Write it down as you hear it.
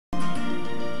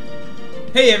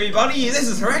Hey everybody, this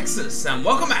is Herexus, and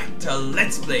welcome back to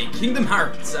Let's Play Kingdom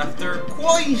Hearts after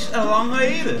quite a long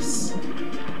hiatus.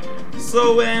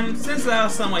 So, since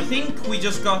last time I think we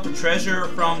just got the treasure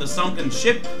from the sunken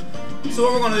ship. So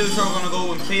what we're going to do is we're going to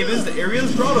go and pay a visit to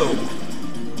Ariel's Grotto.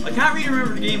 I can't really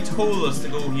remember if the game told us to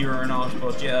go here or not,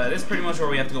 but yeah, this is pretty much where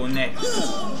we have to go next.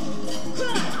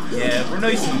 Yeah, we're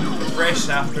nice and refreshed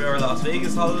after our Las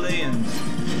Vegas holiday, and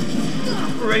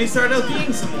we're ready to start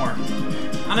LPing some more.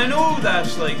 And I know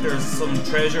that like there's some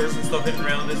treasures and stuff hidden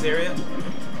around this area,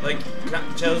 like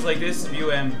shells like this. If you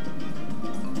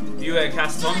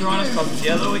cast thunder on it, because it's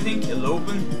yellow, I think it'll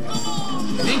open.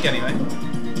 I think anyway.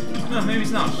 No, maybe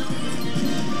it's not.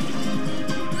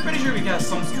 Pretty sure we cast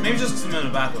some. Maybe just some in a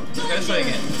battle. Okay, let's try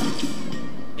again.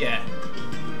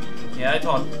 Yeah, I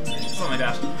thought something like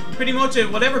that. Pretty much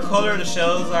whatever color the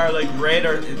shells are, like red,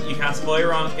 or you cast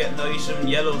fire on it, get an item.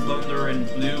 Yellow thunder and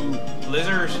blue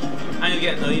blizzard, and you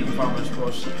get an item from it.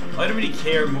 But I don't really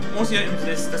care. Most of the items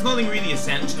this, there's nothing really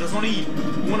essential. There's only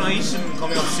one item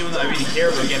coming up soon that I really care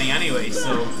about getting anyway.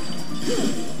 So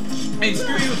hey,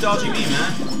 screw you with dodging me,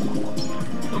 man.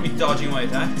 Don't be dodging my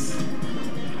attacks.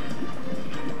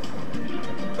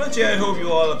 But yeah, I hope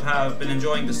you all have been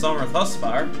enjoying the summer thus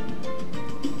far.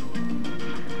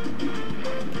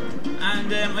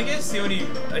 And I guess the only,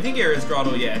 I think Ariel's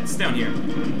Grotto, yeah, it's down here.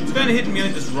 It's kind of hidden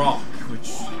behind this rock, which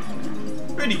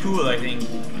is pretty cool, I think.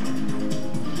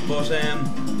 But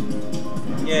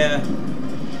yeah.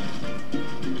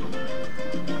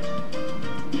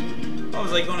 What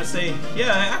was I going to say?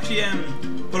 Yeah, I actually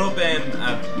put up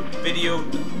a video.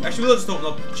 Actually, we'll just open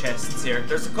up chests here.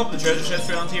 There's a couple of treasure chests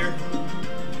around here.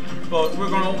 But we're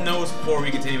going to open those before we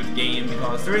continue with the game,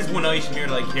 because there is one item here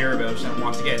that I care about and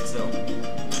want to get, so.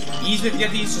 Easy to get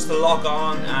these, just to lock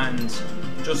on and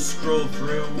just scroll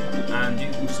through, and you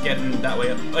can just get them that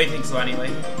way. I think so anyway.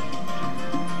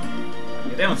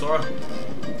 Get down, Sora.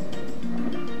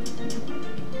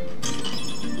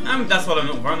 And that's what I'm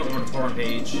looking for. I'm looking for the forum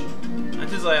page. And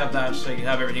since I have that, I can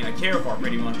have everything I care for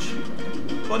pretty much.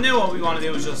 But now what we want to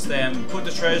do is just put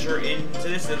the treasure into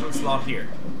this little slot here.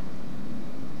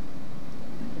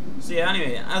 So yeah,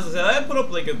 anyway, as I said, I put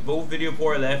up like a vote video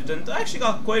before I left, and I actually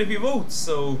got quite a few votes,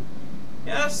 so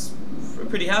yeah, that's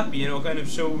pretty happy, you know. It kind of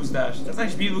shows that there's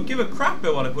actually people who give a crap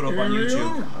about what I put up on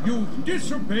YouTube. You've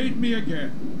disobeyed me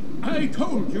again. I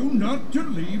told you not to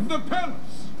leave the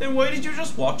palace. Then why did you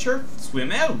just watch her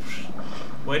swim out?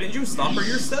 Why didn't you stop her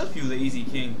yourself, you lazy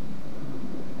king?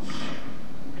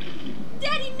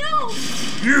 Daddy, no!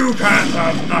 You can't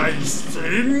have nice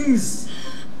things!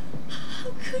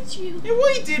 Could you? Yeah,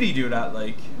 why did he do that,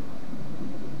 like?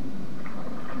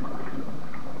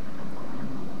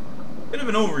 Bit of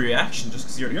an overreaction just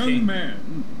because you're the king. Young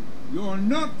man, you're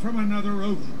not from another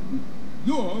ocean.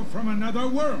 You're from another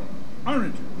world,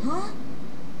 aren't you? Huh?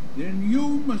 Then you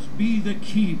must be the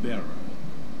key bearer.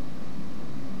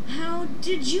 How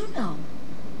did you know?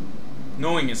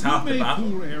 Knowing is half the battle.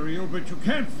 You may fool Ariel, but you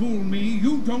can't fool me.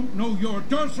 You don't know your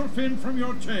dorsal fin from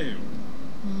your tail.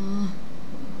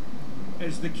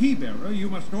 As the key bearer, you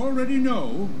must already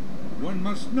know one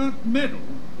must not meddle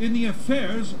in the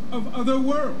affairs of other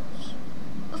worlds.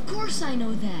 Of course I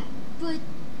know that, but...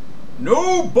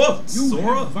 No buts, Sora! You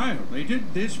have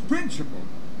violated this principle.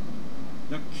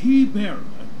 The key bearer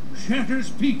shatters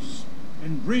peace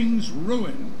and brings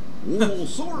ruin. Oh,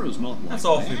 Sora's not like That's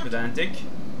awfully that. pedantic.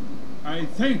 I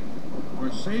thank you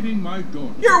for saving my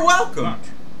daughter. You're welcome!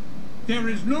 But there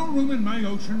is no room in my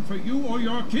ocean for you or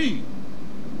your key.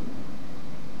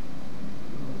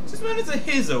 Just when it's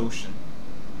his ocean.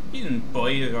 He didn't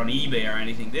buy it on eBay or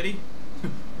anything, did he?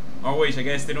 Or wait, I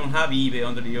guess they don't have eBay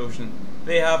under the ocean.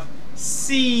 They have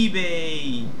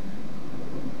Seabay.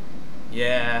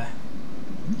 Yeah.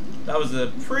 That was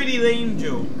a pretty lame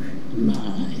joke.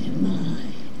 My.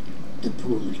 The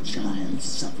poor child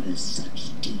suffers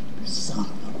such deep sorrow.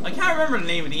 I can't remember the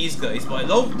name of these guys, but I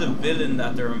love the villain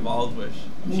that they're involved with.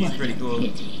 She's pretty cool.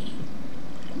 Pity.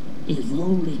 If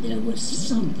only there was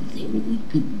something we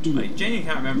could do. I genuinely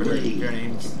can't remember their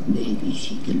names. Maybe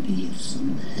she can be of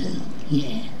some help.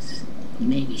 Yes,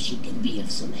 maybe she can be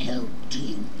of some help to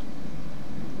you.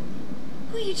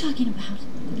 Who are you talking about?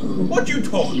 Oh, What you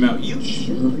talking about, you?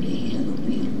 Surely help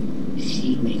you.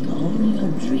 She'd make all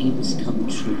your dreams come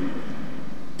true.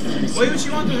 Why would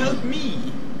she want to help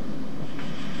me?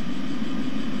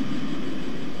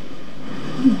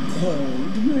 You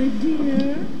called, my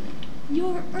dear?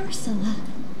 You're Ursula.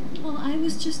 Well, I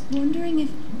was just wondering if...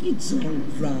 It's all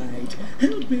right.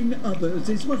 Helping others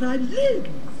is what I live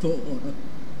for.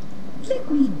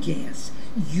 Let me guess.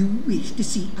 You wish to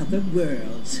see other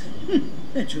worlds.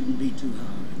 That shouldn't be too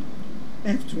hard.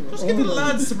 After Just all, get the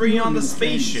lads to bring you on the Roman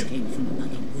spaceship. came from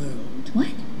another world.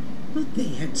 What? But they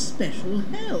had special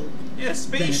help. Yeah,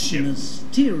 spaceship. That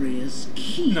mysterious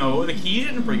key. No, the key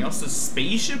didn't bring us. The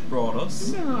spaceship brought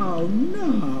us.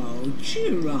 No,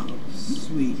 cheer up,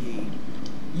 sweetie.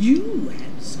 You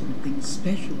had something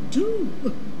special too.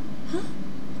 Huh?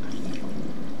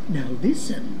 Now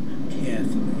listen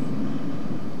carefully.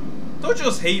 Don't you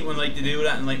just hate when like they do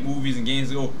that in like movies and games?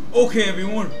 They go, okay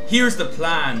everyone, here's the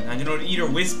plan, and you know they either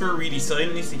whisper really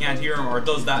silently so you can't hear them, or it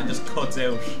does that and just cuts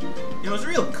out. You know, it's a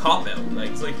real cop out.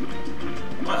 Like it's like,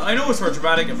 I know it's for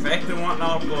dramatic effect and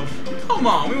whatnot, but come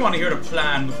on, we want to hear the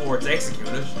plan before it's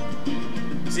executed.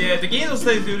 So yeah, the game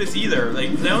doesn't do this either.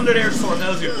 Like the under there sort of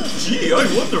tells you, gee, I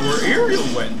wonder where Ariel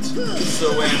went.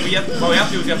 So what we have to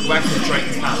do is we have to go back to the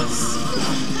Triton's palace.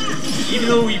 Even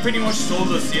though he pretty much told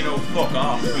us, you know, fuck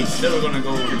off, we're still gonna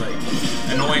go, like,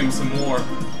 annoy him some more.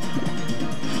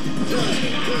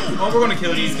 Oh, we're gonna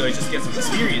kill these guys just to get some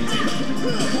experience here.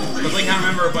 Because I can't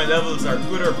remember if my levels are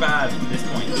good or bad at this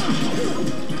point.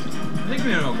 I think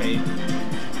we're doing okay.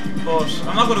 But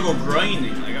I'm not gonna go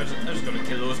grinding, like, I'm just gonna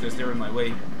kill those guys, they're in my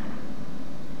way.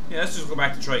 Yeah, let's just go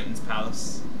back to Triton's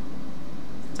palace.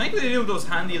 Thankfully they do those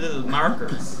handy little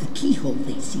markers. The keyhole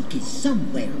they seek is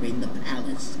somewhere in the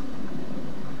palace.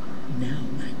 Now,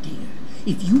 my dear,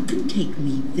 if you can take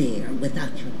me there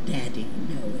without your daddy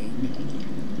knowing.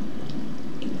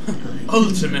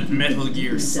 Ultimate Metal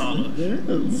Gear Solid.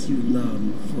 Girls you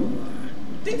long for.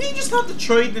 Didn't he just have the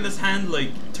Triton in his hand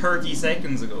like 30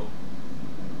 seconds ago?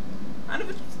 And if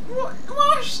it, what?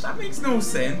 That makes no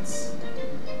sense.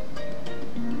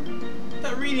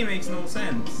 That really makes no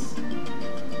sense.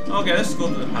 Okay, let's go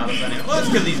to the palace anyway. Let's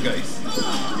kill these guys.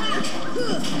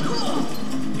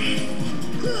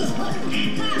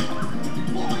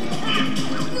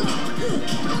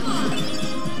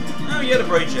 Oh, yeah, the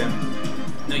bright gem.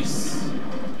 Nice.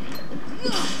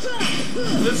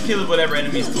 Let's kill whatever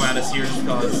enemies come at us here just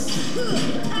cause.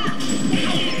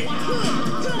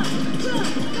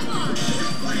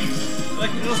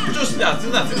 Like, just that's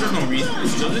it. There's no reason.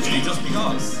 It's just literally just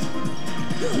because.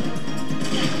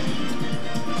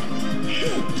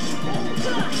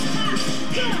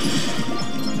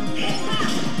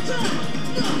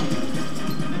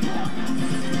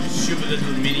 Stupid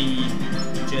little mini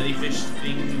jellyfish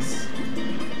things.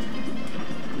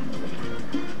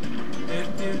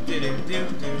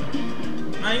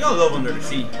 Man, you gotta love under the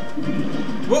sea.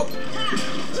 Whoa!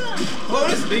 Whoa,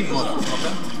 this big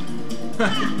motherfucker.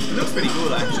 It looks pretty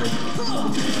cool, actually.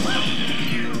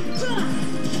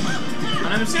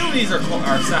 And I'm assuming these are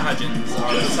Sahagins,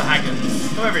 or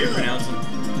Sahagins, however you pronounce them.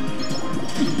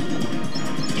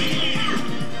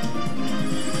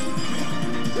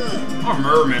 Or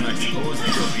mermen, I suppose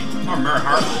they could be. Or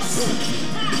heartless.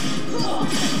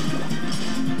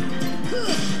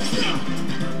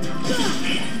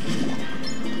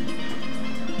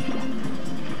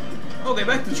 Okay,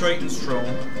 back to Triton's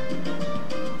throne.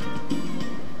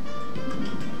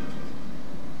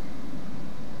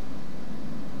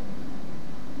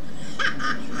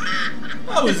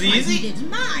 That was easy. It's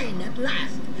mine at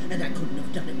last, and I couldn't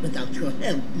have done it without your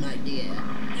help, my dear.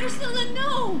 Ursula,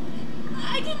 no!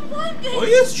 I didn't want this! Why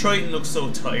does Triton look so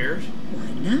tired?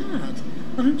 Why not?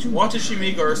 Aren't you? What did she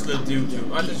make Ursula do to him?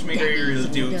 What did she make Ariel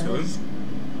do to him?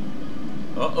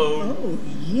 Uh-oh. Oh,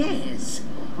 yes.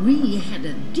 We had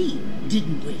a deal,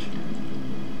 didn't we?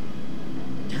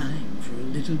 Time for a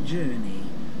little journey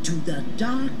to the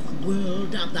dark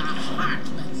world of the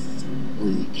Heartless.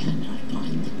 We cannot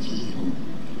find the keyhole.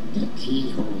 The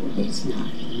keyhole is not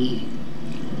here.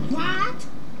 What?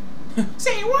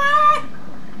 Say what?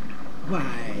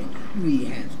 Why, we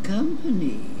have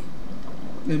company.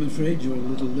 I'm afraid you're a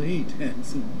little late,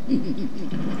 handsome.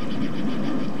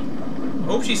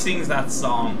 Hope she sings that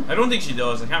song. I don't think she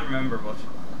does, I can't remember, but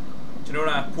do you know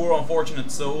that Poor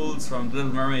Unfortunate Souls from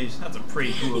Little Mermaid? That's a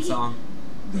pretty cool song.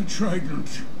 The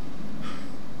trident.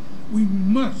 We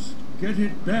must get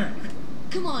it back.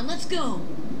 Come on, let's go!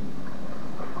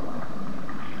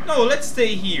 No, let's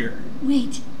stay here.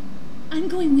 Wait. I'm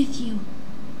going with you.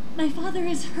 My father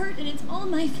is hurt and it's all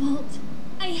my fault.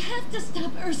 I have to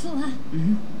stop Ursula.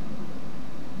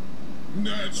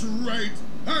 That's right.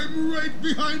 I'm right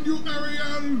behind you,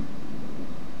 Ariel.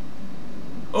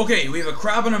 Okay, we have a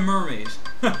crab and a mermaid.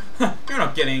 You're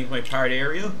not getting into my part,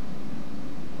 Ariel.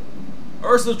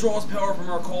 Ursula draws power from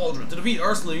her cauldron. To defeat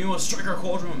Ursula, you must strike her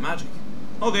cauldron with magic.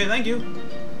 Okay, thank you.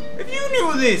 If you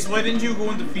knew this, why didn't you go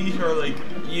and defeat her, like,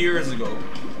 years ago?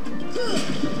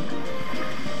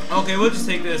 Okay, we'll just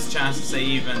take this chance to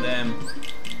save and,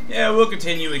 yeah, we'll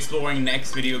continue exploring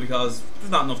next video because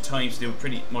there's not enough time to do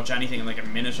pretty much anything in like a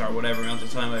minute or whatever amount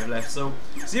of time I've left. So,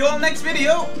 see you all next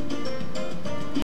video.